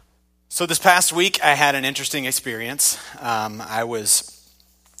So this past week, I had an interesting experience. I was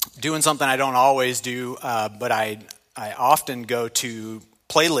doing something I don't always do, but I often go to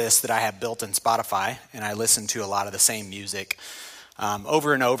playlists that I have built in Spotify, and I listen to a lot of the same music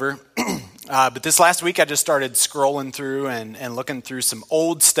over and over. But this last week, I just started scrolling through and looking through some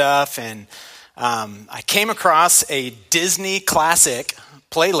old stuff, and I came across a Disney classic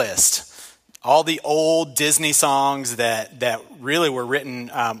playlist. All the old Disney songs that really were written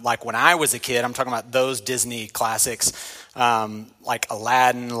like when I was a kid. I'm talking about those Disney classics like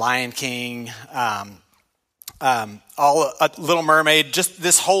Aladdin, Lion King, Little Mermaid, just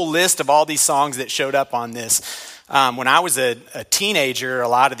this whole list of all these songs that showed up on this. When I was a teenager, a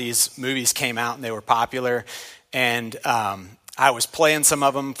lot of these movies came out and they were popular. And I was playing some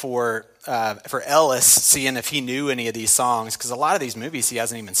of them for Ellis, seeing if he knew any of these songs, because a lot of these movies he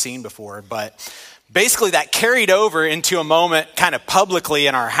hasn't even seen before. But basically that carried over into a moment kind of publicly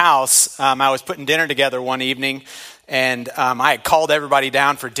in our house. I was putting dinner together one evening, and I had called everybody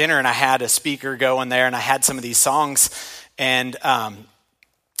down for dinner, and I had a speaker going there, and I had some of these songs, and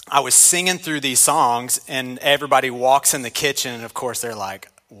I was singing through these songs, and everybody walks in the kitchen, and of course they're like,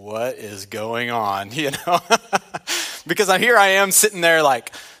 what is going on, you know? Because here I am sitting there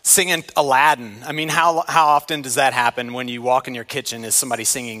like singing Aladdin. I mean, how often does that happen when you walk in your kitchen? Is somebody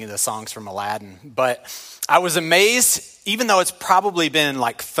singing the songs from Aladdin? But I was amazed, even though it's probably been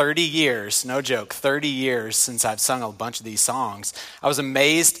like 30 years, no joke, 30 years since I've sung a bunch of these songs. I was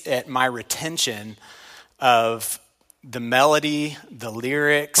amazed at my retention of the melody, the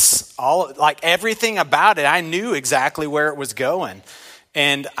lyrics, like everything about it. I knew exactly where it was going.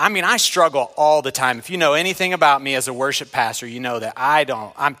 And I mean, I struggle all the time. If you know anything about me as a worship pastor, you know that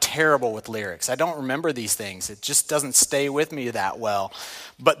I'm terrible with lyrics. I don't remember these things. It just doesn't stay with me that well.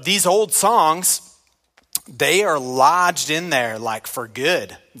 But these old songs, they are lodged in there like for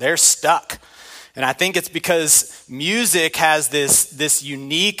good. They're stuck. And I think it's because music has this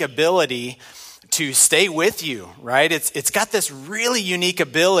unique ability to stay with you, right? It's got this really unique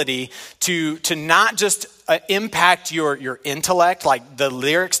ability to not just impact your intellect, like the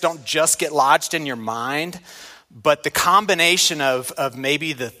lyrics don't just get lodged in your mind, but the combination of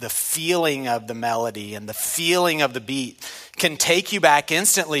maybe the feeling of the melody and the feeling of the beat can take you back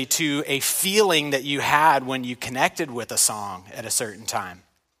instantly to a feeling that you had when you connected with a song at a certain time.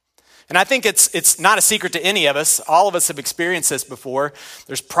 And I think it's not a secret to any of us. All of us have experienced this before.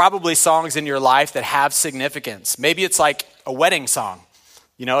 There's probably songs in your life that have significance. Maybe it's like a wedding song,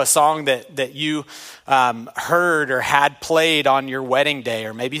 you know, a song that you heard or had played on your wedding day,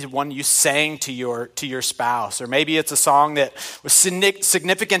 or maybe one you sang to your spouse, or maybe it's a song that was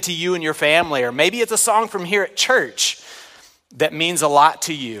significant to you and your family, or maybe it's a song from here at church that means a lot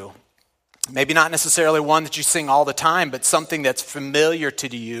to you. Maybe not necessarily one that you sing all the time, but something that's familiar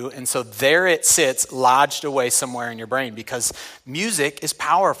to you. And so there it sits, lodged away somewhere in your brain, because music is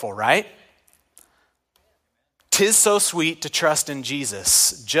powerful, right? 'Tis so sweet to trust in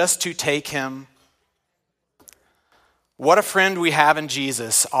Jesus, just to take him. What a friend we have in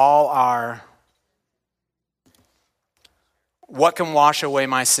Jesus, what can wash away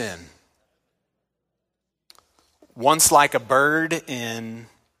my sin? Once like a bird in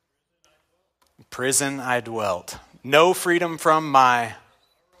prison I dwelt. No freedom from my...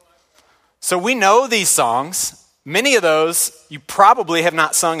 So we know these songs. Many of those you probably have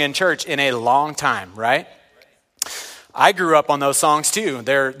not sung in church in a long time, right? I grew up on those songs too.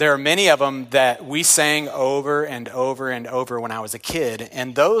 There are many of them that we sang over and over and over when I was a kid,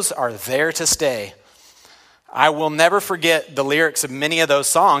 and those are there to stay. I will never forget the lyrics of many of those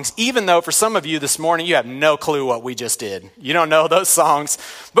songs, even though for some of you this morning, you have no clue what we just did. You don't know those songs.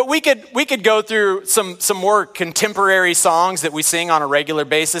 But we could go through some more contemporary songs that we sing on a regular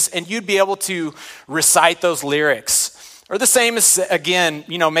basis, and you'd be able to recite those lyrics. Or the same as, again,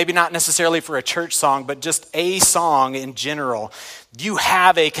 you know, maybe not necessarily for a church song, but just a song in general. You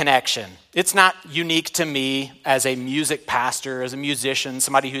have a connection. It's not unique to me as a music pastor, as a musician,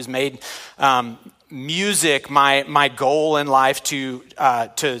 somebody who's made music my goal in life to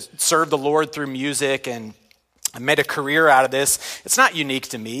serve the Lord through music, and I made a career out of this. It's not unique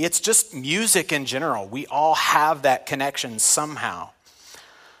to me. It's just music in general. We all have that connection somehow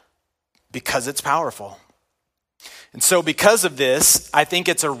because it's powerful. And so because of this, I think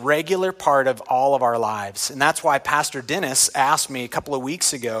it's a regular part of all of our lives. And that's why Pastor Dennis asked me a couple of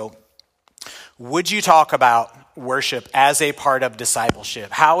weeks ago, would you talk about worship as a part of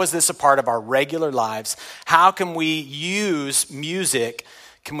discipleship? How is this a part of our regular lives? How can we use music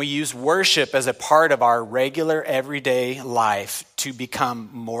Can we use worship as a part of our regular everyday life to become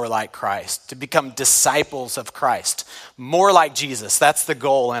more like Christ, to become disciples of Christ, more like Jesus? That's the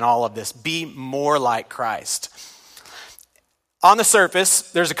goal in all of this. Be more like Christ. On the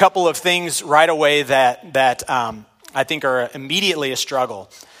surface, there's a couple of things right away that I think are immediately a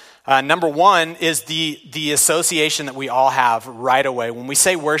struggle. Number one is the association that we all have right away. When we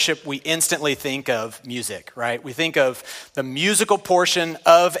say worship, we instantly think of music, right? We think of the musical portion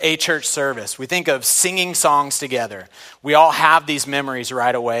of a church service. We think of singing songs together. We all have these memories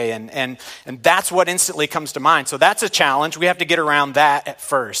right away, and that's what instantly comes to mind. So that's a challenge. We have to get around that at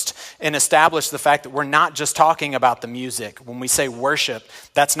first and establish the fact that we're not just talking about the music. When we say worship,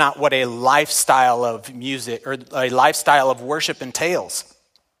 that's not what a lifestyle of music or a lifestyle of worship entails.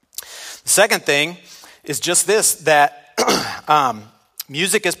 The second thing is just this, that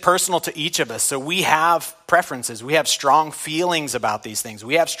music is personal to each of us. So we have preferences. We have strong feelings about these things.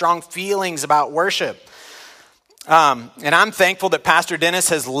 We have strong feelings about worship. And I'm thankful that Pastor Dennis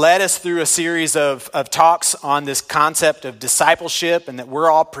has led us through a series of talks on this concept of discipleship, and that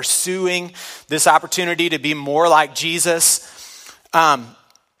we're all pursuing this opportunity to be more like Jesus.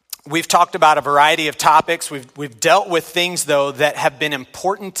 We've talked about a variety of topics. We've dealt with things, though, that have been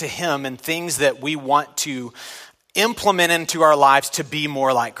important to him and things that we want to implement into our lives to be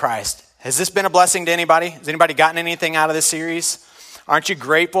more like Christ. Has this been a blessing to anybody? Has anybody gotten anything out of this series? Aren't you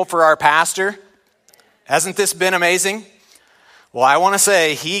grateful for our pastor? Hasn't this been amazing? Well, I want to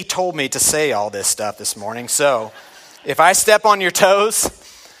say he told me to say all this stuff this morning. So if I step on your toes,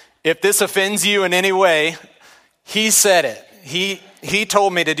 if this offends you in any way, he said it. He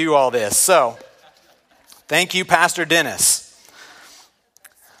told me to do all this. So, thank you, Pastor Dennis.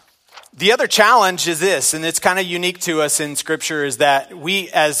 The other challenge is this, and it's kind of unique to us in Scripture, is that we,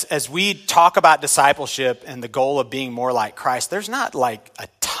 as we talk about discipleship and the goal of being more like Christ, there's not like a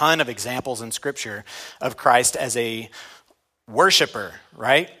ton of examples in Scripture of Christ as a worshiper,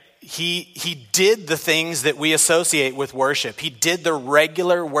 right? He did the things that we associate with worship. He did the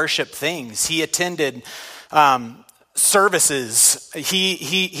regular worship things. He attended services,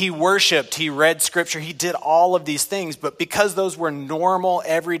 he worshiped, he read scripture, he did all of these things. But because those were normal,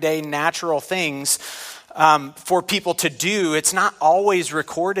 everyday, natural things for people to do, it's not always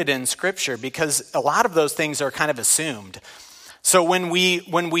recorded in scripture because a lot of those things are kind of assumed. So when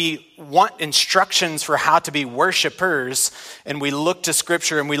we want instructions for how to be worshipers, and we look to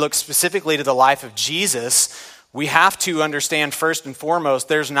scripture and we look specifically to the life of Jesus, we have to understand first and foremost,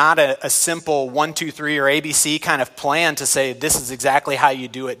 there's not a simple 1, 2, 3 or ABC kind of plan to say this is exactly how you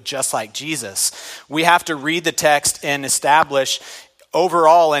do it just like Jesus. We have to read the text and establish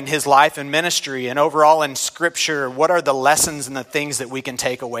overall in his life and ministry and overall in scripture, what are the lessons and the things that we can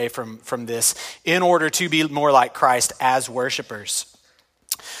take away from this in order to be more like Christ as worshipers.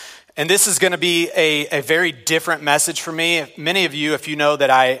 And this is going to be a very different message for me. Many of you, if you know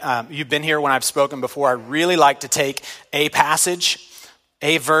that you've been here when I've spoken before, I really like to take a passage,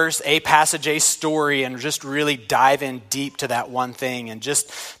 a verse, a passage, a story, and just really dive in deep to that one thing and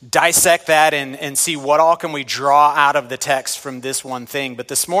just dissect that and see what all can we draw out of the text from this one thing. But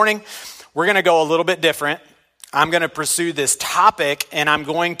this morning, we're going to go a little bit different. I'm going to pursue this topic, and I'm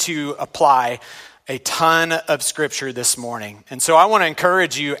going to apply a ton of scripture this morning. And so I want to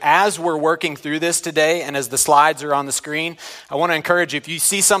encourage you as we're working through this today and as the slides are on the screen, I want to encourage you, if you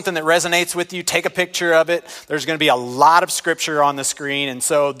see something that resonates with you, take a picture of it. There's going to be a lot of scripture on the screen. And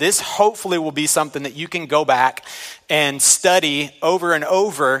so this hopefully will be something that you can go back and study over and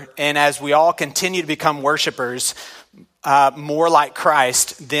over. And as we all continue to become worshipers, more like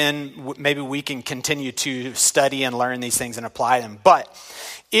Christ, then maybe we can continue to study and learn these things and apply them. But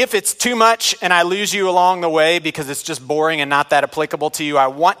if it's too much and I lose you along the way because it's just boring and not that applicable to you, I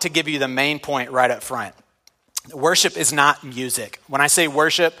want to give you the main point right up front. Worship is not music. When I say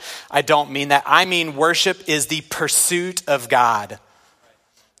worship, I don't mean that. I mean worship is the pursuit of God.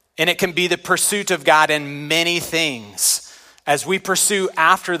 And it can be the pursuit of God in many things. As we pursue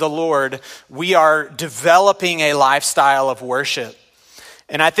after the Lord, we are developing a lifestyle of worship.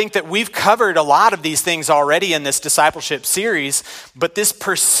 And I think that we've covered a lot of these things already in this discipleship series, but this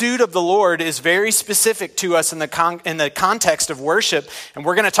pursuit of the Lord is very specific to us in the context of worship. And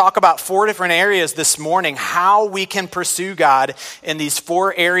we're going to talk about 4 different areas this morning, how we can pursue God in these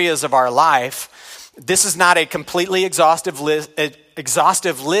 4 areas of our life. This is not a completely exhaustive list,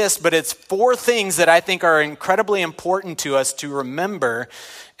 but it's 4 things that I think are incredibly important to us to remember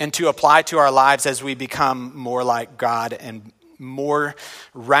and to apply to our lives as we become more like God and more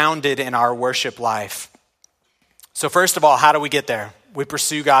rounded in our worship life. So first of all, how do we get there? We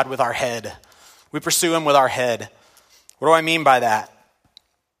pursue God with our head. We pursue him with our head. What do I mean by that?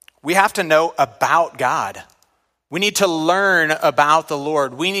 We have to know about God. We need to learn about the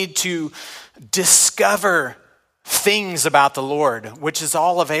Lord. We need to discover things about the Lord, which is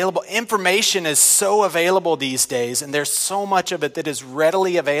all available. Information is so available these days, and there's so much of it that is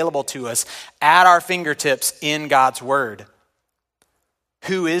readily available to us at our fingertips in God's Word.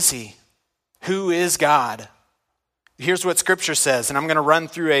 Who is He? Who is God? Here's what Scripture says, and I'm going to run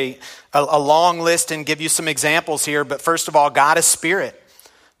through a long list and give you some examples here, but first of all, God is spirit.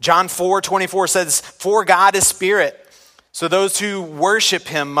 John 4:24 says, "For God is spirit, so those who worship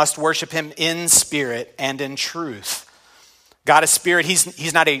Him must worship Him in spirit and in truth." God is spirit.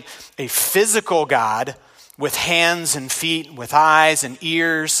 He's not a physical God with hands and feet, with eyes and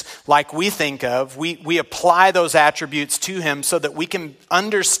ears like we think of. We apply those attributes to Him so that we can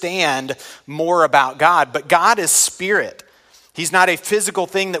understand more about God. But God is spirit. He's not a physical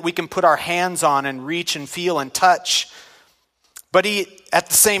thing that we can put our hands on and reach and feel and touch. But He, at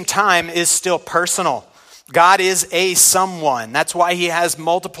the same time, is still personal. God is a someone. That's why He has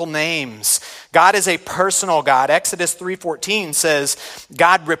multiple names. God is a personal God. Exodus 3:14 says,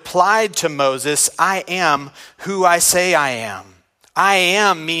 God replied to Moses, "I am who I say I am." I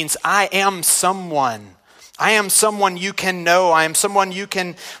am means I am someone. I am someone you can know. I am someone you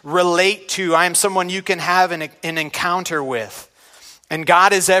can relate to. I am someone you can have an encounter with. And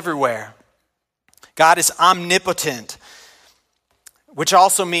God is everywhere. God is omnipotent, which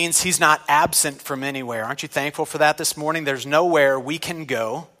also means He's not absent from anywhere. Aren't you thankful for that this morning? There's nowhere we can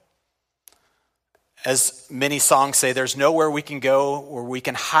go. As many songs say, there's nowhere we can go where we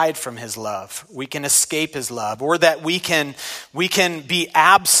can hide from His love. We can escape His love, or that we can be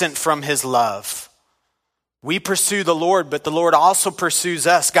absent from His love. We pursue the Lord, but the Lord also pursues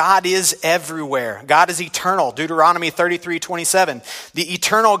us. God is everywhere. God is eternal. Deuteronomy 33:27. The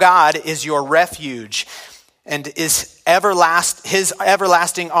eternal God is your refuge, and His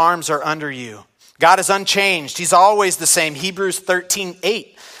everlasting arms are under you. God is unchanged. He's always the same. Hebrews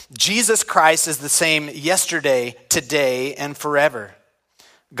 13:8. Jesus Christ is the same yesterday, today, and forever.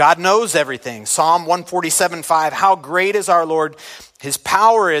 God knows everything. Psalm 147:5. How great is our Lord. His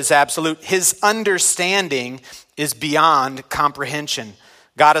power is absolute. His understanding is beyond comprehension.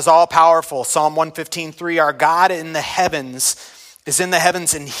 God is all powerful. Psalm 115:3. Our God is in the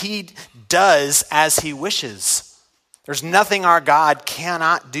heavens, and He does as He wishes. There's nothing our God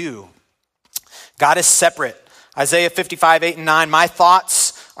cannot do. God is separate. Isaiah 55:8 and 9. My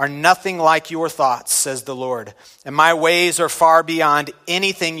thoughts are nothing like your thoughts, says the Lord, and my ways are far beyond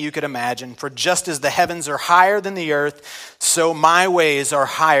anything you could imagine. For just as the heavens are higher than the earth, so my ways are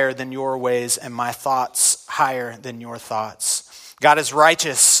higher than your ways, and my thoughts higher than your thoughts. God is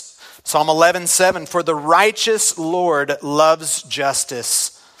righteous. Psalm 11:7. For the righteous Lord loves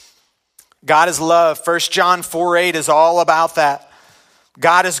justice. God is love. 1 John 4:8 is all about that.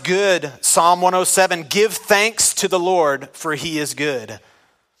 God is good. Psalm 107. Give thanks to the Lord, for He is good.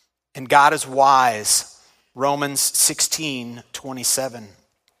 And God is wise. Romans 16:27.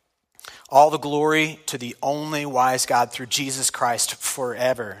 All the glory to the only wise God through Jesus Christ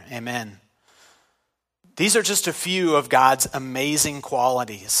forever. Amen. These are just a few of God's amazing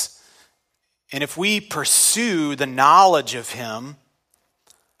qualities. And if we pursue the knowledge of Him,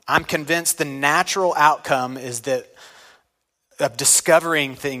 I'm convinced the natural outcome is that of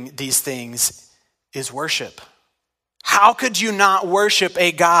discovering these things is worship. How could you not worship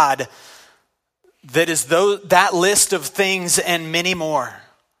a God that is that list of things and many more?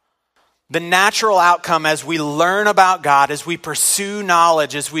 The natural outcome as we learn about God, as we pursue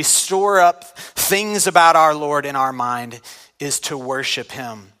knowledge, as we store up things about our Lord in our mind, is to worship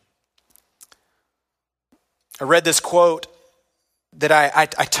Him. I read this quote that I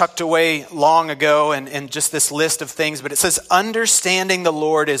tucked away long ago and just this list of things, but it says, understanding the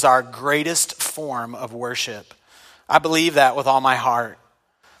Lord is our greatest form of worship. I believe that with all my heart.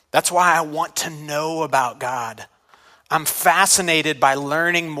 That's why I want to know about God. I'm fascinated by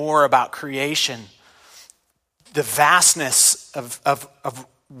learning more about creation, the vastness of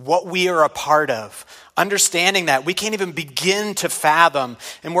what we are a part of. Understanding that, we can't even begin to fathom,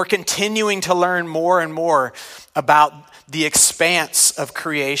 and we're continuing to learn more and more about the expanse of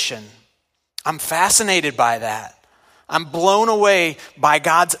creation. I'm fascinated by that. I'm blown away by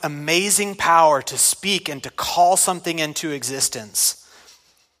God's amazing power to speak and to call something into existence.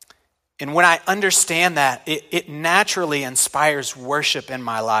 And when I understand that, it naturally inspires worship in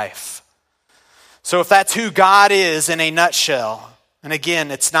my life. So if that's who God is in a nutshell, and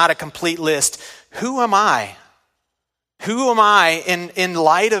again, it's not a complete list, who am I? Who am I in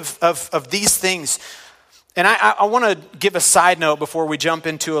light of these things? And I want to give a side note before we jump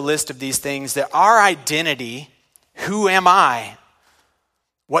into a list of these things, that our identity, who am I,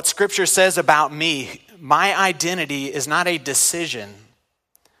 what Scripture says about me, my identity is not a decision.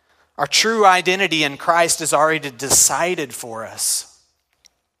 Our true identity in Christ is already decided for us.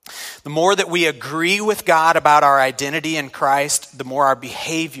 The more that we agree with God about our identity in Christ, the more our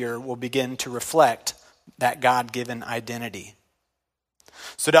behavior will begin to reflect that God-given identity.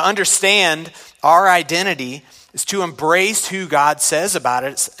 So to understand our identity is to embrace who God says about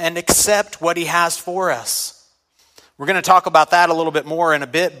it and accept what he has for us. We're going to talk about that a little bit more in a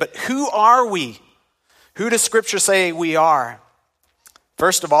bit, but who are we? Who does Scripture say we are?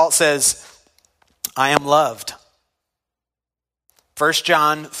 First of all, it says, I am loved. 1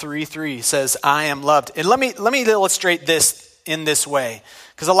 John 3:3 says, I am loved. And let me illustrate this in this way,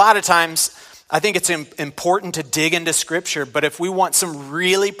 because a lot of times I think it's important to dig into Scripture, but if we want some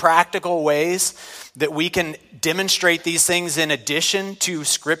really practical ways that we can demonstrate these things in addition to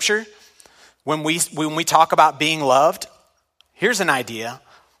Scripture, when we talk about being loved, here's an idea.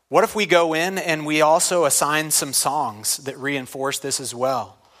 What if we go in and we also assign some songs that reinforce this as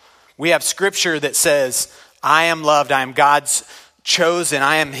well? We have Scripture that says, I am loved, I am God's chosen,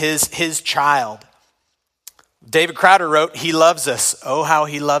 I am his child. David Crowder wrote, he loves us, oh how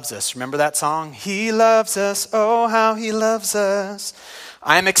he loves us. Remember that song? He loves us, oh how he loves us.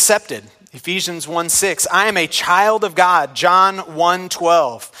 I am accepted, Ephesians 1:6. I am a child of God, John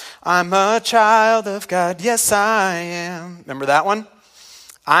 1:12. I'm a child of God, yes I am. Remember that one?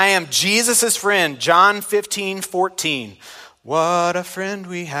 I am Jesus' friend, John 15:14. What a friend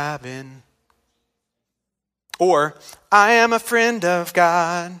we have in. Or, I am a friend of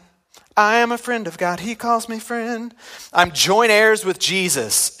God. I am a friend of God. He calls me friend. I'm joint heirs with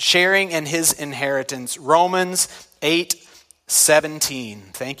Jesus, sharing in his inheritance. Romans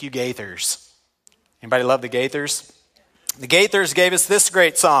 8:17. Thank you, Gaithers. Anybody love the Gaithers? The Gaithers gave us this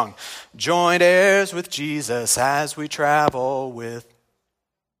great song. Joint heirs with Jesus as we travel with.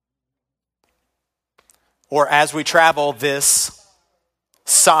 Or as we travel this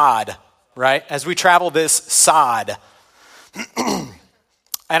sod, right? As we travel this sod.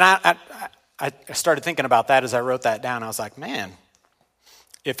 And I started thinking about that as I wrote that down. I was like, man,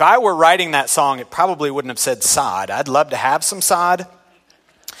 if I were writing that song, it probably wouldn't have said sod. I'd love to have some sod.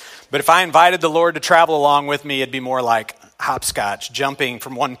 But if I invited the Lord to travel along with me, it'd be more like hopscotch, jumping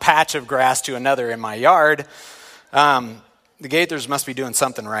from one patch of grass to another in my yard. The Gaithers must be doing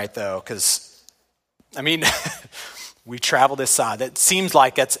something right, though, because, I mean, we travel this sod. It seems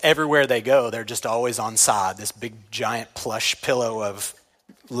like that's everywhere they go. They're just always on sod, this big, giant plush pillow of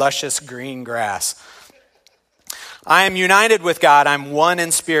luscious green grass. I am united with God. I'm one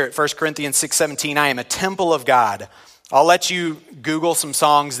in spirit. 1 Corinthians 6:17. I am a temple of God. I'll let you Google some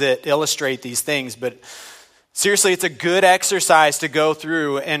songs that illustrate these things, but seriously, it's a good exercise to go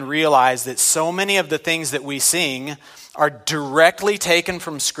through and realize that so many of the things that we sing are directly taken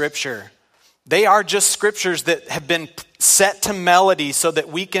from Scripture. They are just scriptures that have been set to melody so that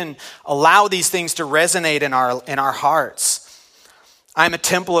we can allow these things to resonate in our hearts. I am a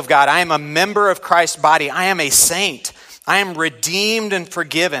temple of God. I am a member of Christ's body. I am a saint. I am redeemed and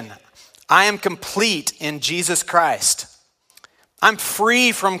forgiven. I am complete in Jesus Christ. I'm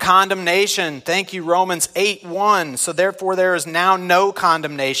free from condemnation. Thank you, Romans 8:1. So therefore there is now no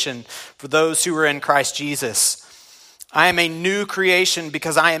condemnation for those who are in Christ Jesus. I am a new creation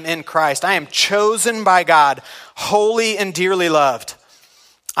because I am in Christ. I am chosen by God, holy and dearly loved.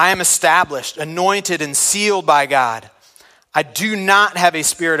 I am established, anointed, and sealed by God. I do not have a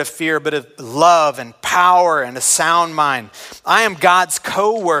spirit of fear, but of love and power and a sound mind. I am God's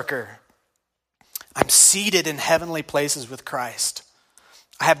co-worker. I'm seated in heavenly places with Christ.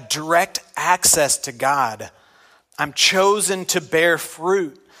 I have direct access to God. I'm chosen to bear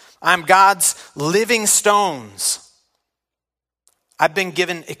fruit. I'm God's living stones. I've been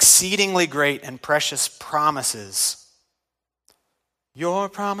given exceedingly great and precious promises. Your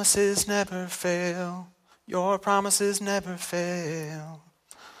promises never fail. Your promises never fail.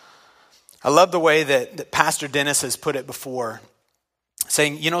 I love the way that Pastor Dennis has put it before,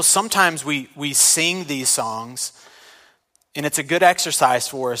 saying, sometimes we sing these songs, and it's a good exercise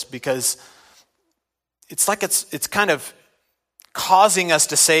for us because it's like it's kind of causing us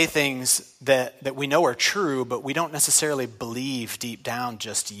to say things that we know are true, but we don't necessarily believe deep down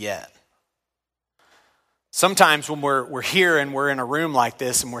just yet. Sometimes when we're here and we're in a room like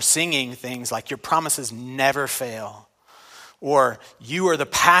this and we're singing things like, your promises never fail, or you are the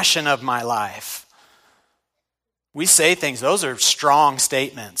passion of my life. We say things, those are strong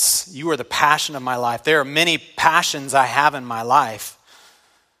statements. You are the passion of my life. There are many passions I have in my life.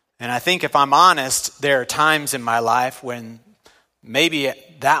 And I think if I'm honest, there are times in my life when maybe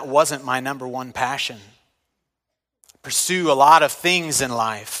that wasn't my number one passion. pursue a lot of things in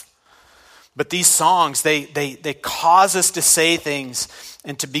life. But these songs, they cause us to say things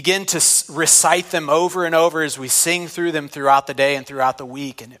and to begin to recite them over and over as we sing through them throughout the day and throughout the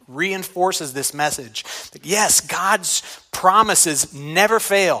week. And it reinforces this message that yes, God's promises never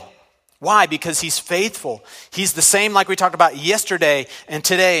fail. Why? Because he's faithful. He's the same like we talked about yesterday and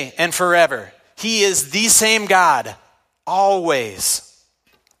today and forever. He is the same God, always.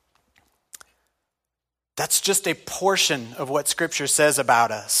 That's just a portion of what Scripture says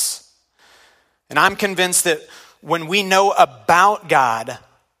about us. And I'm convinced that when we know about God,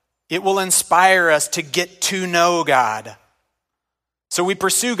 it will inspire us to get to know God. So we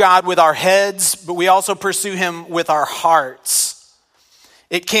pursue God with our heads, but we also pursue him with our hearts.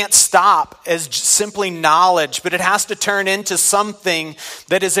 It can't stop as simply knowledge, but it has to turn into something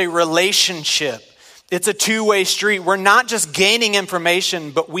that is a relationship. It's a two-way street. We're not just gaining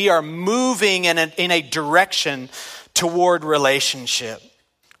information, but we are moving in a direction toward relationship.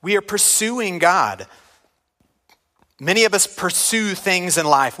 We are pursuing God. Many of us pursue things in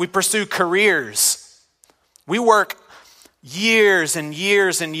life. We pursue careers. We work years and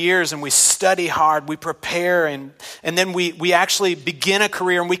years and years, and we study hard. We prepare, and then we actually begin a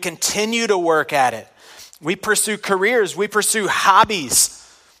career, and we continue to work at it. We pursue careers. We pursue hobbies.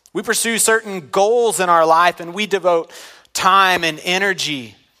 We pursue certain goals in our life, and we devote time and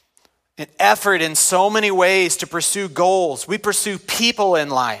energy and effort in so many ways to pursue goals. We pursue people in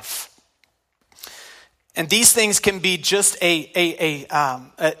life. And these things can be just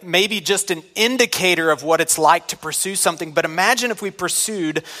maybe just an indicator of what it's like to pursue something. But imagine if we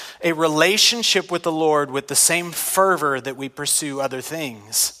pursued a relationship with the Lord with the same fervor that we pursue other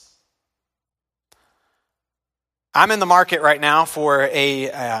things. I'm in the market right now for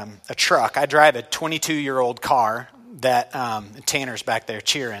a truck. I drive a 22-year-old car that Tanner's back there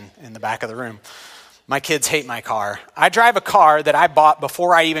cheering in the back of the room. My kids hate my car. I drive a car that I bought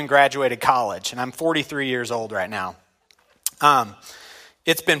before I even graduated college, and I'm 43 years old right now.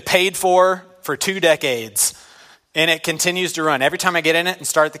 It's been paid for 2 decades, and it continues to run. Every time I get in it and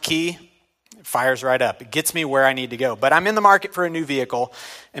start the key, it fires right up. It gets me where I need to go. But I'm in the market for a new vehicle,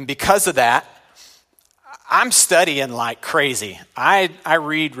 and because of that, I'm studying like crazy. I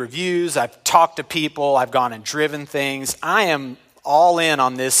read reviews, I've talked to people, I've gone and driven things. I am all in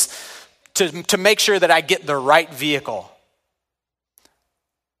on this to make sure that I get the right vehicle.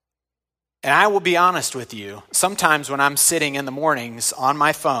 And I will be honest with you, sometimes when I'm sitting in the mornings on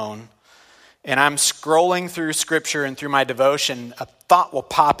my phone and I'm scrolling through Scripture and through my devotion, a thought will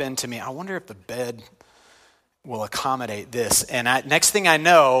pop into me. I wonder if the bed will accommodate this. And next thing I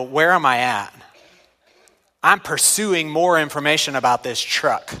know, where am I at? I'm pursuing more information about this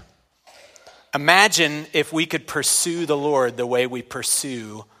truck. Imagine if we could pursue the Lord the way we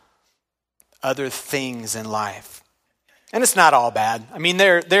pursue other things in life. And it's not all bad. I mean,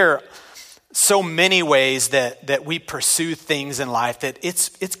 there are so many ways that we pursue things in life that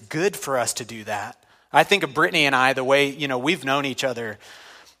it's good for us to do that. I think of Brittany and I, the way, we've known each other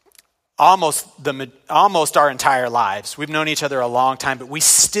almost our entire lives. We've known each other a long time, but we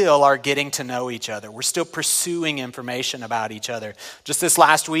still are getting to know each other. We're still pursuing information about each other. Just this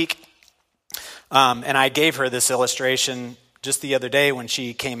last week, and I gave her this illustration just the other day when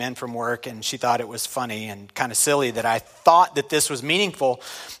she came in from work, and she thought it was funny and kind of silly that I thought that this was meaningful.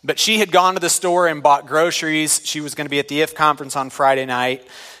 But she had gone to the store and bought groceries. She was going to be at the IF conference on Friday night,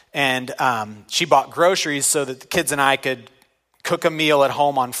 and she bought groceries so that the kids and I could cook a meal at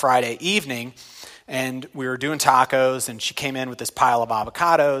home on Friday evening. And we were doing tacos, and she came in with this pile of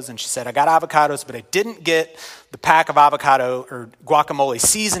avocados, and she said, I got avocados, but I didn't get the pack of avocado or guacamole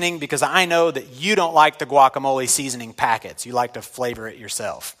seasoning because I know that you don't like the guacamole seasoning packets. You like to flavor it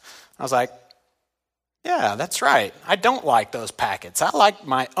yourself. I was like, yeah, that's right. I don't like those packets. I like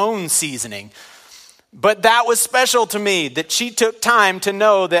my own seasoning. But that was special to me that she took time to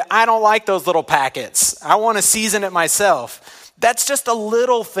know that I don't like those little packets. I want to season it myself. That's just a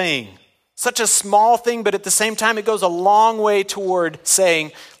little thing. Such a small thing, but at the same time, it goes a long way toward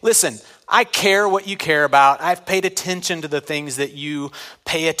saying, listen, I care what you care about. I've paid attention to the things that you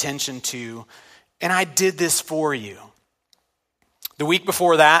pay attention to, and I did this for you. The week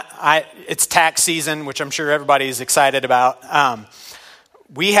before that, it's tax season, which I'm sure everybody's excited about.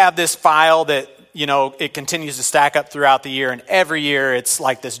 We have this file that, it continues to stack up throughout the year, and every year it's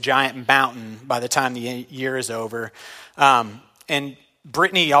like this giant mountain by the time the year is over. And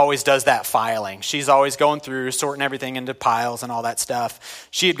Brittany always does that filing. She's always going through, sorting everything into piles and all that stuff.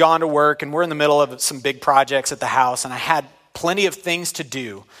 She had gone to work, and we're in the middle of some big projects at the house, and I had plenty of things to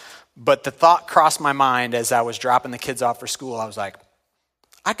do. But the thought crossed my mind as I was dropping the kids off for school. I was like,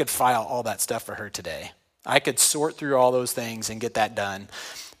 I could file all that stuff for her today. I could sort through all those things and get that done.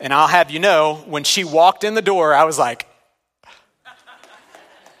 And I'll have you know, when she walked in the door, I was like,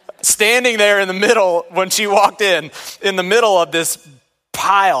 standing there in the middle when she walked in the middle of this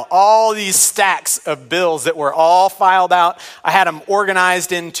pile, all these stacks of bills that were all filed out. I had them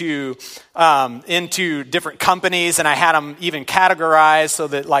organized into different companies, and I had them even categorized so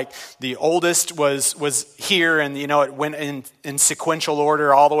that like the oldest was here, and it went in sequential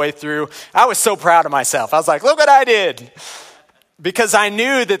order all the way through. I was so proud of myself. I was like, look what I did. Because I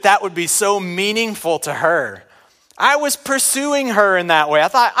knew that would be so meaningful to her. I was pursuing her in that way. I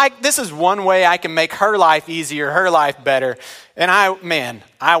thought, this is one way I can make her life easier, her life better. And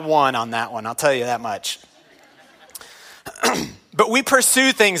I won on that one. I'll tell you that much. But we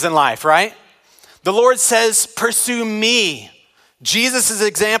pursue things in life, right? The Lord says, pursue me. Jesus'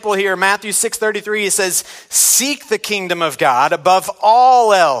 example here, Matthew 6:33, he says, seek the kingdom of God above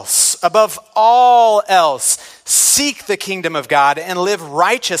all else. Above all else, seek the kingdom of God and live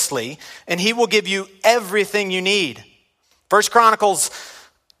righteously, and he will give you everything you need. 1 Chronicles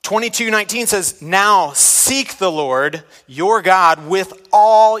 22:19 says, now seek the Lord your God with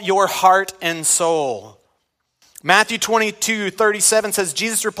all your heart and soul. Matthew 22:37 says,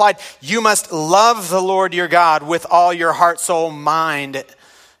 Jesus replied, you must love the Lord your God with all your heart, soul, mind.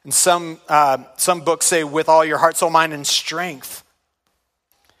 And some books say with all your heart, soul, mind, and strength.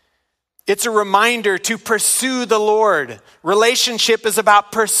 It's a reminder to pursue the Lord. Relationship is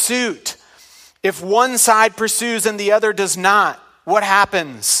about pursuit. If one side pursues and the other does not, what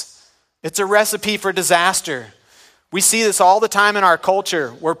happens? It's a recipe for disaster. We see this all the time in our culture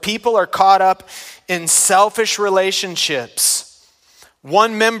where people are caught up in selfish relationships.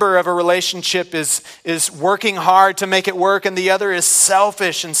 One member of a relationship is working hard to make it work, and the other is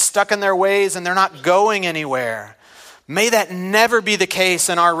selfish and stuck in their ways, and they're not going anywhere. May that never be the case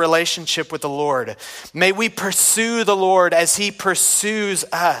in our relationship with the Lord. May we pursue the Lord as he pursues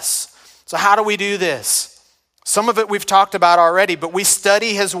us. So how do we do this? Some of it we've talked about already, but we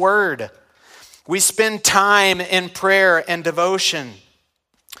study his word. We spend time in prayer and devotion.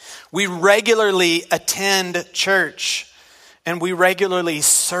 We regularly attend church, and we regularly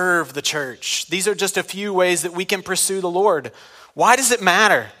serve the church. These are just a few ways that we can pursue the Lord. Why does it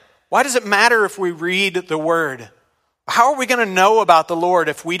matter? Why does it matter if we read the word? How are we going to know about the Lord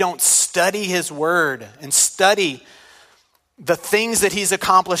if we don't study his word and study the things that he's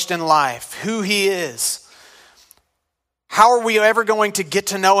accomplished in life, who he is? How are we ever going to get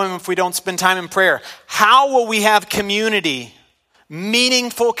to know him if we don't spend time in prayer? How will we have community,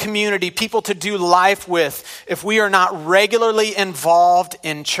 meaningful community, people to do life with, if we are not regularly involved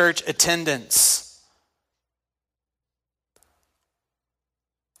in church attendance?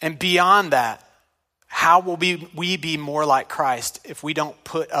 And beyond that, how will we be more like Christ if we don't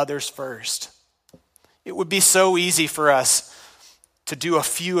put others first? It would be so easy for us to do a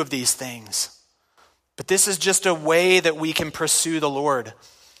few of these things. But this is just a way that we can pursue the Lord,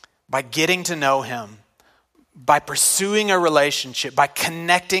 by getting to know him, by pursuing a relationship, by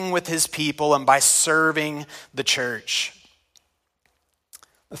connecting with his people, and by serving the church.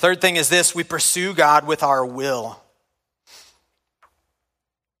 The third thing is this: we pursue God with our will.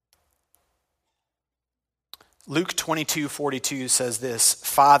 Luke 22:42 says this: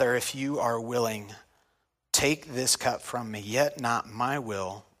 Father, if you are willing, take this cup from me, yet not my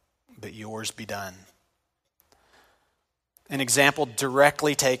will, but yours be done. An example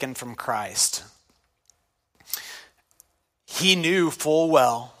directly taken from Christ. He knew full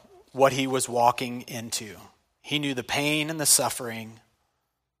well what he was walking into. He knew the pain and the suffering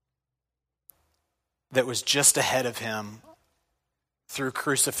that was just ahead of him through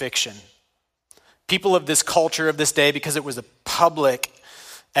crucifixion. People of this culture of this day, because it was a public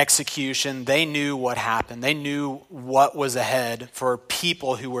execution, they knew what happened. They knew what was ahead for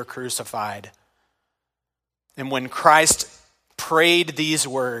people who were crucified. And when Christ prayed these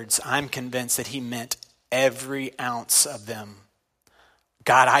words, I'm convinced that he meant every ounce of them.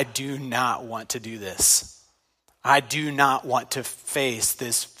 God, I do not want to do this. I do not want to face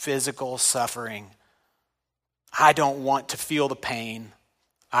this physical suffering. I don't want to feel the pain.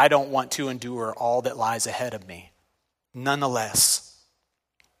 I don't want to endure all that lies ahead of me. Nonetheless,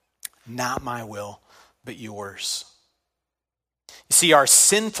 not my will, but yours. You see, our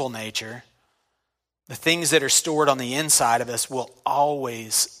sinful nature, the things that are stored on the inside of us, will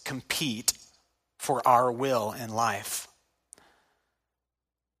always compete for our will in life.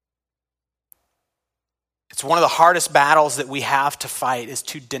 It's one of the hardest battles that we have to fight, is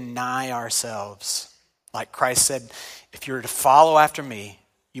to deny ourselves. Like Christ said, if you're to follow after me,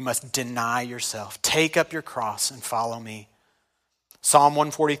 you must deny yourself. Take up your cross and follow me. Psalm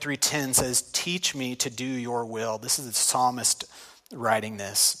 143:10 says, teach me to do your will. This is the psalmist writing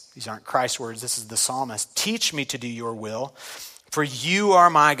this. These aren't Christ's words. This is the psalmist. Teach me to do your will, for you are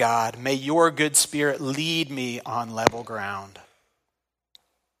my God. May your good spirit lead me on level ground.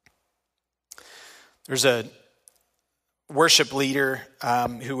 There's a worship leader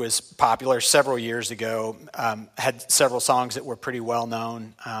who was popular several years ago, had several songs that were pretty well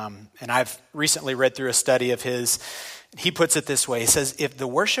known. And I've recently read through a study of his. He puts it this way. He says, if the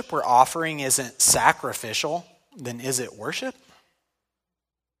worship we're offering isn't sacrificial, then is it worship?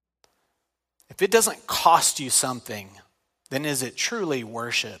 If it doesn't cost you something, then is it truly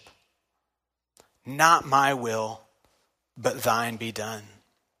worship? Not my will, but thine be done.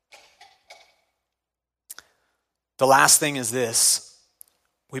 The last thing is this.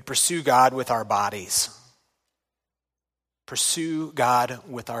 We pursue God with our bodies. Pursue God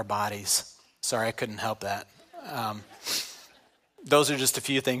with our bodies. Sorry, I couldn't help that. Those are just a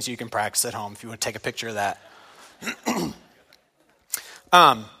few things you can practice at home if you want to take a picture of that.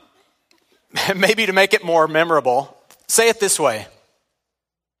 Maybe to make it more memorable, say it this way.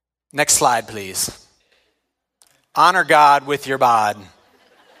 Next slide, please. Honor God with your bod.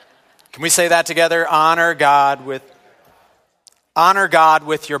 Can we say that together? Honor God with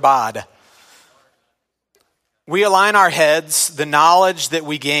your bod. We align our heads, the knowledge that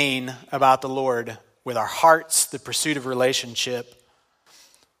we gain about the Lord, with our hearts, the pursuit of relationship,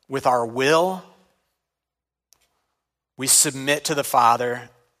 with our will. We submit to the Father.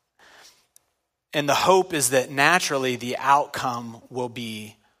 And the hope is that naturally the outcome will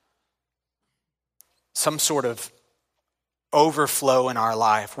be some sort of overflow in our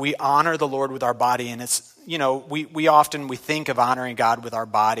life. We honor the Lord with our body, and it's, we often think of honoring God with our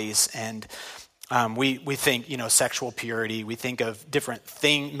bodies, and we think, sexual purity. We think of different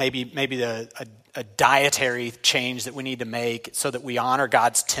things, maybe a dietary change that we need to make so that we honor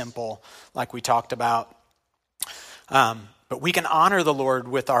God's temple, like we talked about. But we can honor the Lord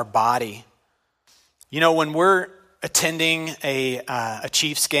with our body. When we're attending a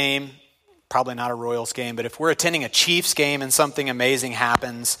Chiefs game, probably not a Royals game, but if we're attending a Chiefs game and something amazing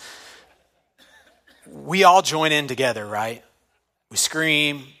happens, we all join in together, right? We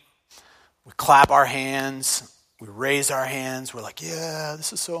scream, we clap our hands, we raise our hands. We're like, yeah,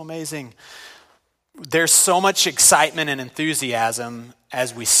 this is so amazing. There's so much excitement and enthusiasm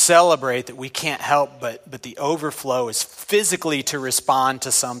as we celebrate that we can't help but the overflow is physically to respond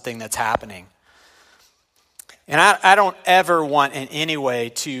to something that's happening. And I don't ever want in any way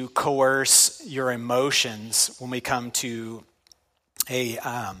to coerce your emotions when we come to a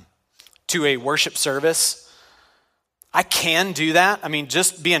worship service. I can do that. I mean,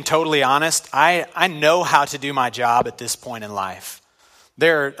 just being totally honest, I know how to do my job at this point in life.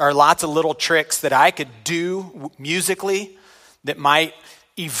 There are lots of little tricks that I could do musically that might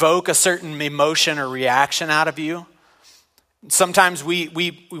evoke a certain emotion or reaction out of you. Sometimes we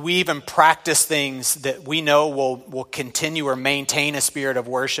even practice things that we know will continue or maintain a spirit of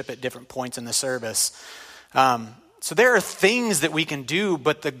worship at different points in the service. So there are things that we can do,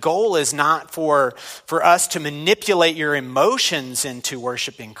 but the goal is not for us to manipulate your emotions into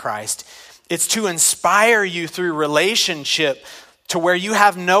worshiping Christ. It's to inspire you through relationship to where you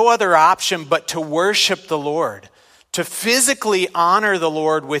have no other option but to worship the Lord, to physically honor the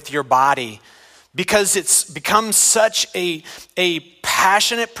Lord with your body. Because it's become such a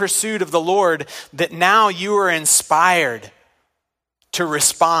passionate pursuit of the Lord that now you are inspired to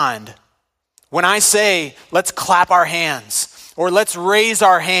respond. When I say, let's clap our hands or let's raise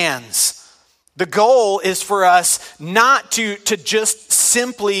our hands, the goal is for us not to just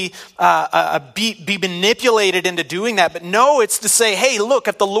simply be manipulated into doing that, but no, it's to say, hey, look,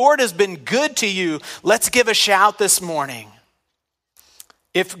 if the Lord has been good to you, let's give a shout this morning.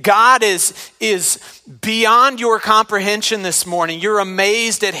 If God is beyond your comprehension this morning, you're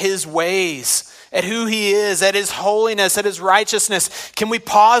amazed at his ways, at who he is, at his holiness, at his righteousness, can we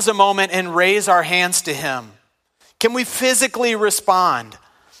pause a moment and raise our hands to him? Can we physically respond?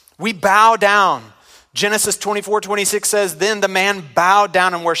 We bow down. Genesis 24:26 says, then the man bowed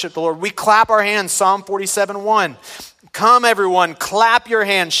down and worshiped the Lord. We clap our hands, Psalm 47:1. Come everyone, clap your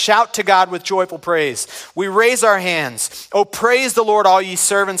hands, shout to God with joyful praise. We raise our hands. Oh, praise the Lord, all ye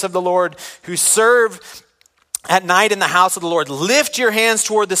servants of the Lord who serve at night in the house of the Lord. Lift your hands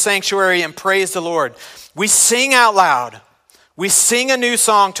toward the sanctuary and praise the Lord. We sing out loud. We sing a new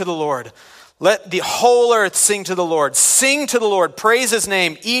song to the Lord. Let the whole earth sing to the Lord. Sing to the Lord, praise his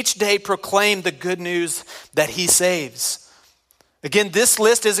name. Each day proclaim the good news that he saves. Again, this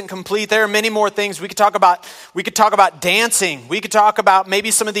list isn't complete. There are many more things we could talk about. We could talk about dancing. We could talk about maybe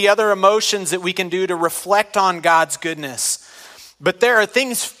some of the other emotions that we can do to reflect on God's goodness. But there are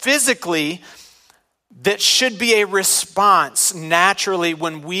things physically that should be a response naturally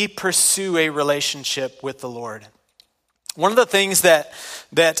when we pursue a relationship with the Lord. One of the things that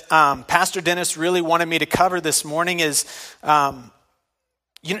Pastor Dennis really wanted me to cover this morning is, we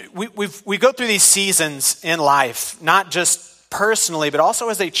go through these seasons in life, not just personally, but also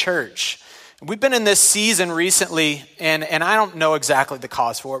as a church. We've been in this season recently, and I don't know exactly the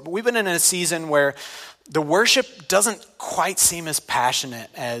cause for it, but we've been in a season where the worship doesn't quite seem as passionate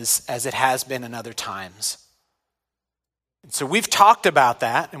as it has been in other times. And so we've talked about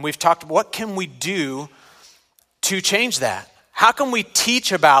that, and we've talked, what can we do to change that? How can we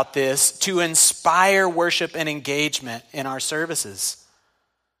teach about this to inspire worship and engagement in our services?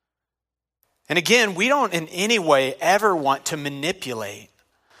 And again, we don't in any way ever want to manipulate.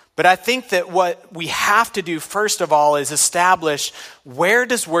 But I think that what we have to do first of all is establish, where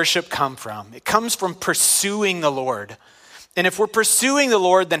does worship come from? It comes from pursuing the Lord. And if we're pursuing the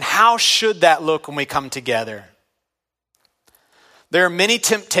Lord, then how should that look when we come together? There are many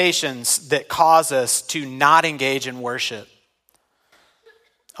temptations that cause us to not engage in worship.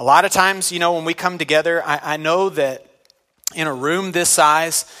 A lot of times, when we come together, I know that in a room this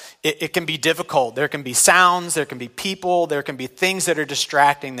size, it can be difficult. There can be sounds, there can be people, there can be things that are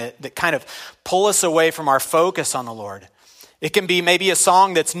distracting that kind of pull us away from our focus on the Lord. It can be maybe a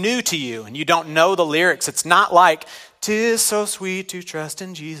song that's new to you and you don't know the lyrics. It's not like, "'Tis so sweet to trust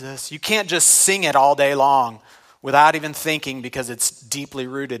in Jesus." You can't just sing it all day long without even thinking, because it's deeply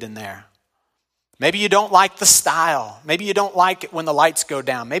rooted in there. Maybe you don't like the style. Maybe you don't like it when the lights go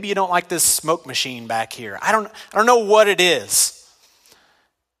down. Maybe you don't like this smoke machine back here. I don't know what it is.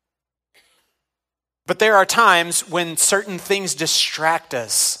 But there are times when certain things distract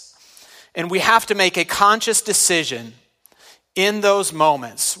us. And we have to make a conscious decision in those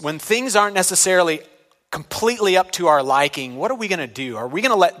moments when things aren't necessarily completely up to our liking. What are we going to do? Are we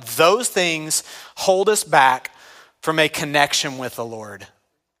going to let those things hold us back from a connection with the Lord?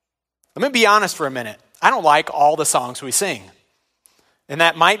 Let me be honest for a minute. I don't like all the songs we sing. And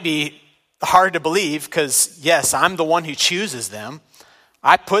that might be hard to believe because, yes, I'm the one who chooses them.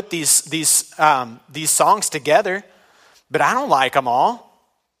 I put these songs together, but I don't like them all.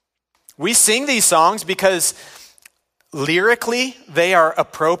 We sing these songs because lyrically they are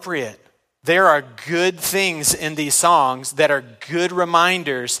appropriate. There are good things in these songs that are good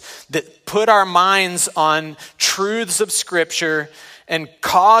reminders that put our minds on truths of Scripture and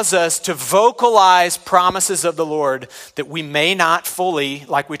cause us to vocalize promises of the Lord that we may not fully,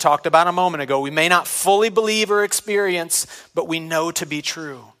 like we talked about a moment ago, we may not fully believe or experience, but we know to be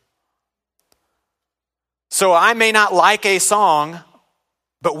true. So I may not like a song,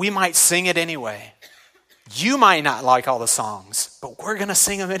 but we might sing it anyway. You might not like all the songs, but we're going to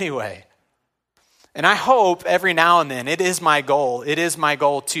sing them anyway. And I hope every now and then, it is my goal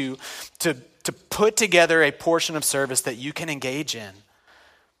to put together a portion of service that you can engage in.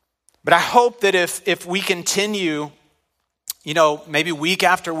 But I hope that if we continue, maybe week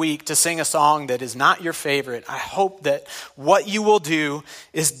after week to sing a song that is not your favorite, I hope that what you will do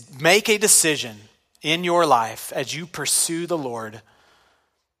is make a decision in your life as you pursue the Lord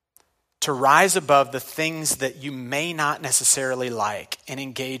to rise above the things that you may not necessarily like and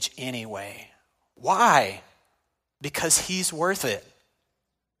engage anyway. Why? Because He's worth it.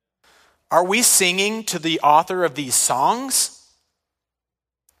 Are we singing to the author of these songs?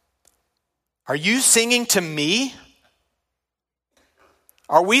 Are you singing to me?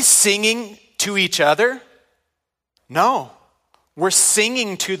 Are we singing to each other? No. We're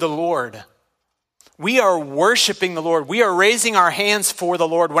singing to the Lord. We are worshiping the Lord. We are raising our hands for the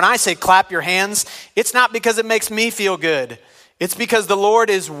Lord. When I say clap your hands, it's not because it makes me feel good. It's because the Lord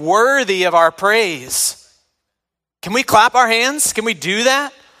is worthy of our praise. Can we clap our hands? Can we do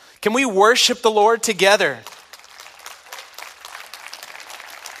that? Can we worship the Lord together?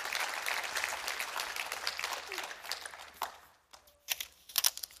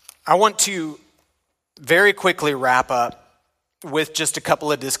 I want to very quickly wrap up with just a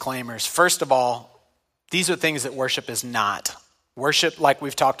couple of disclaimers. First of all, these are things that worship is not. Worship, like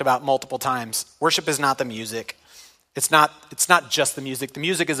we've talked about multiple times, worship is not the music. It's not just the music. The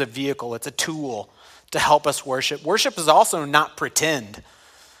music is a vehicle. It's a tool to help us worship. Worship is also not pretend.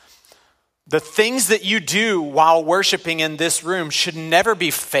 The things that you do while worshiping in this room should never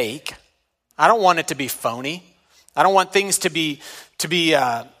be fake. I don't want it to be phony. I don't want things to be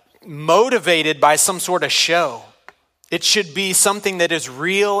motivated by some sort of show. It should be something that is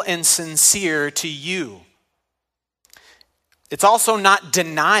real and sincere to you. It's also not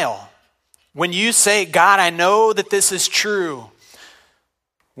denial. When you say, God, I know that this is true.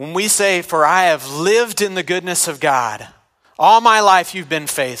 When we say, for I have lived in the goodness of God, All my life you've been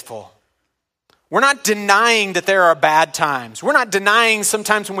faithful. We're not denying that there are bad times. We're not denying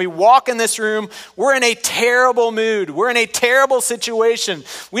sometimes when we walk in this room, we're in a terrible mood. We're in a terrible situation.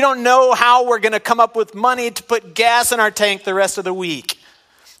 We don't know how we're going to come up with money to put gas in our tank the rest of the week.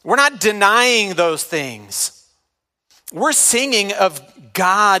 We're not denying those things. We're singing of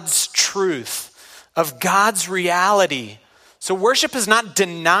God's truth, of God's reality. So worship is not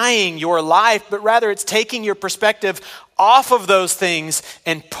denying your life, but rather it's taking your perspective off of those things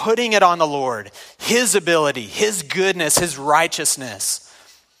and putting it on the Lord, his ability, his goodness, his righteousness.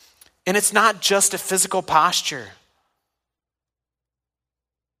 And it's not just a physical posture.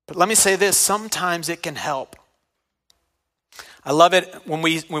 But let me say this, sometimes it can help. I love it when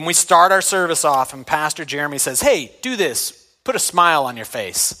we start our service off and Pastor Jeremy says, hey, do this, put a smile on your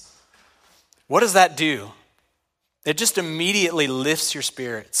face. What does that do? It just immediately lifts your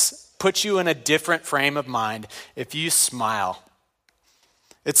spirits, puts you in a different frame of mind if you smile.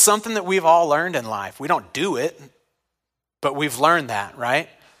 It's something that we've all learned in life. We don't do it, but we've learned that, right?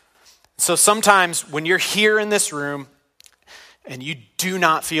 So sometimes when you're here in this room and you do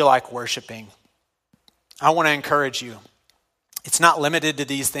not feel like worshiping, I want to encourage you. It's not limited to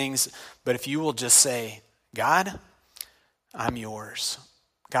these things, but if you will just say, God, I'm yours.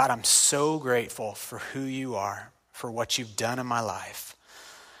 God, I'm so grateful for who you are, for what you've done in my life.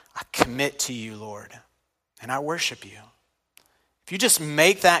 I commit to you, Lord, and I worship you. If you just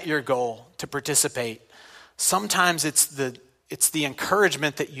make that your goal to participate, sometimes it's the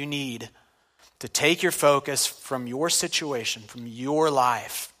encouragement that you need to take your focus from your situation, from your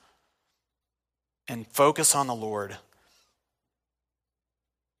life, and focus on the Lord.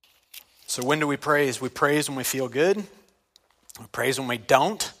 So when do we praise? We praise when we feel good. We praise when we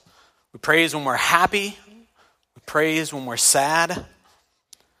don't. We praise when we're happy. We praise when we're sad.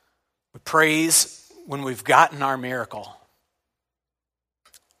 We praise when we've gotten our miracle.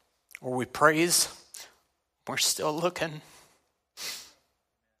 Or we praise when we're still looking.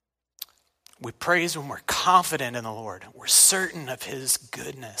 We praise when we're confident in the Lord. We're certain of his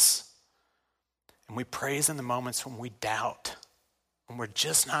goodness. And we praise in the moments when we doubt, when we're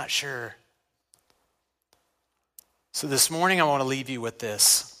just not sure. So this morning I want to leave you with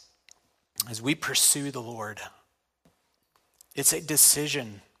this. As we pursue the Lord, it's a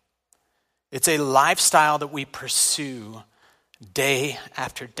decision. It's a lifestyle that we pursue day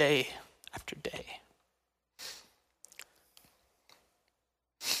after day after day.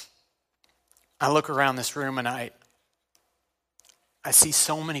 I look around this room and I see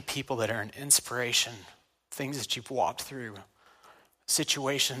so many people that are an inspiration, things that you've walked through,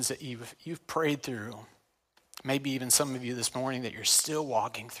 situations that you've prayed through, maybe even some of you this morning that you're still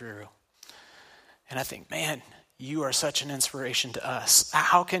walking through. And I think, man, you are such an inspiration to us.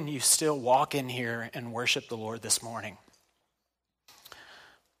 How can you still walk in here and worship the Lord this morning?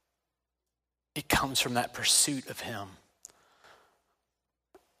 It comes from that pursuit of him,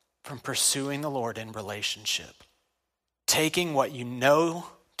 from pursuing the Lord in relationship, taking what you know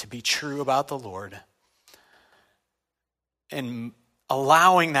to be true about the Lord and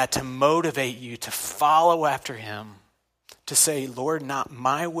allowing that to motivate you to follow after him, to say, Lord, not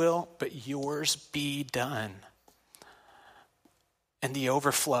my will, but yours be done. And the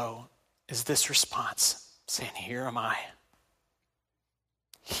overflow is this response, saying, here am I.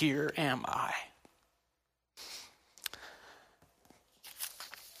 Here am I.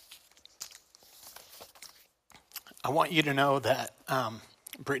 I want you to know that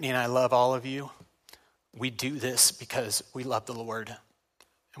Brittany and I love all of you. We do this because we love the Lord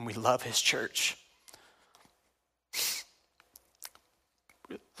and we love his church.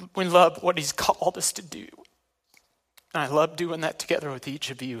 We love what he's called us to do. And I love doing that together with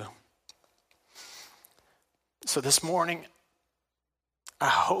each of you. So this morning, I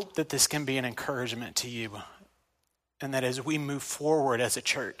hope that this can be an encouragement to you. And that as we move forward as a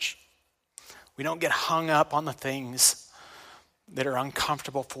church, we don't get hung up on the things that are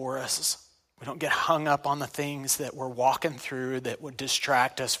uncomfortable for us. We don't get hung up on the things that we're walking through that would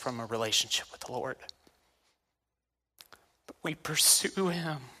distract us from a relationship with the Lord. But we pursue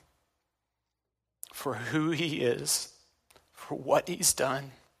him for who he is, for what he's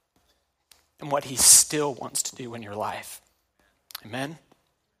done, and what he still wants to do in your life. Amen?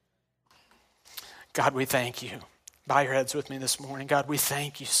 God, we thank you. Bow your heads with me this morning. God, we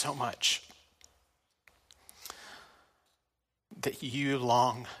thank you so much that you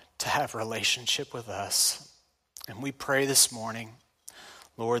long to have a relationship with us. And we pray this morning,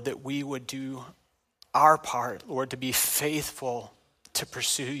 Lord, that we would do our part, Lord, to be faithful to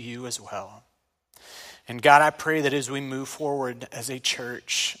pursue you as well. And God, I pray that as we move forward as a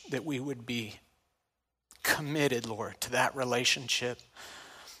church, that we would be committed, Lord, to that relationship,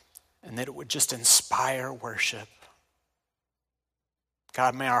 and that it would just inspire worship.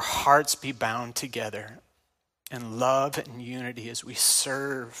 God, may our hearts be bound together in love and unity as we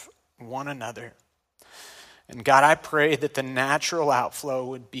serve one another. And God, I pray that the natural outflow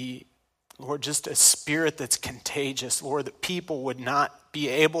would be, Lord, just a spirit that's contagious, Lord, that people would not be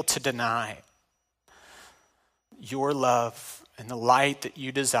able to deny your love and the light that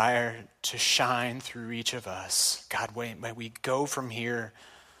you desire to shine through each of us. God, may we go from here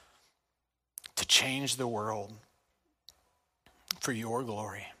to change the world for your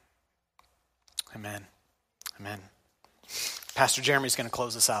glory. Amen. Amen. Pastor Jeremy's going to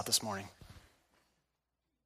close us out this morning.